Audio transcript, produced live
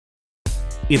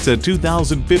It's a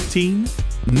 2015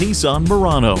 Nissan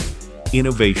Murano.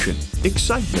 Innovation,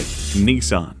 excitement,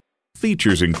 Nissan.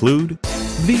 Features include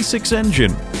V6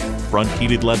 engine, front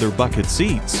heated leather bucket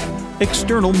seats,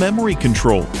 external memory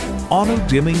control,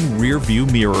 auto-dimming rear view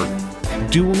mirror,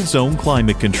 dual zone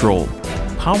climate control,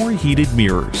 power heated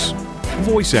mirrors,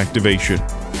 voice activation,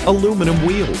 aluminum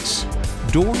wheels,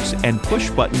 doors and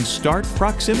push-button start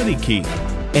proximity key,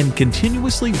 and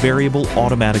continuously variable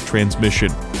automatic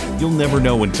transmission. You'll never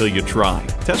know until you try.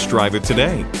 Test drive it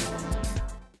today.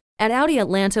 At Audi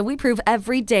Atlanta, we prove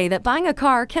every day that buying a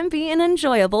car can be an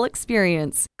enjoyable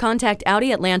experience. Contact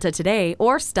Audi Atlanta today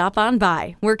or stop on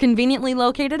by. We're conveniently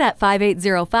located at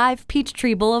 5805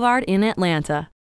 Peachtree Boulevard in Atlanta.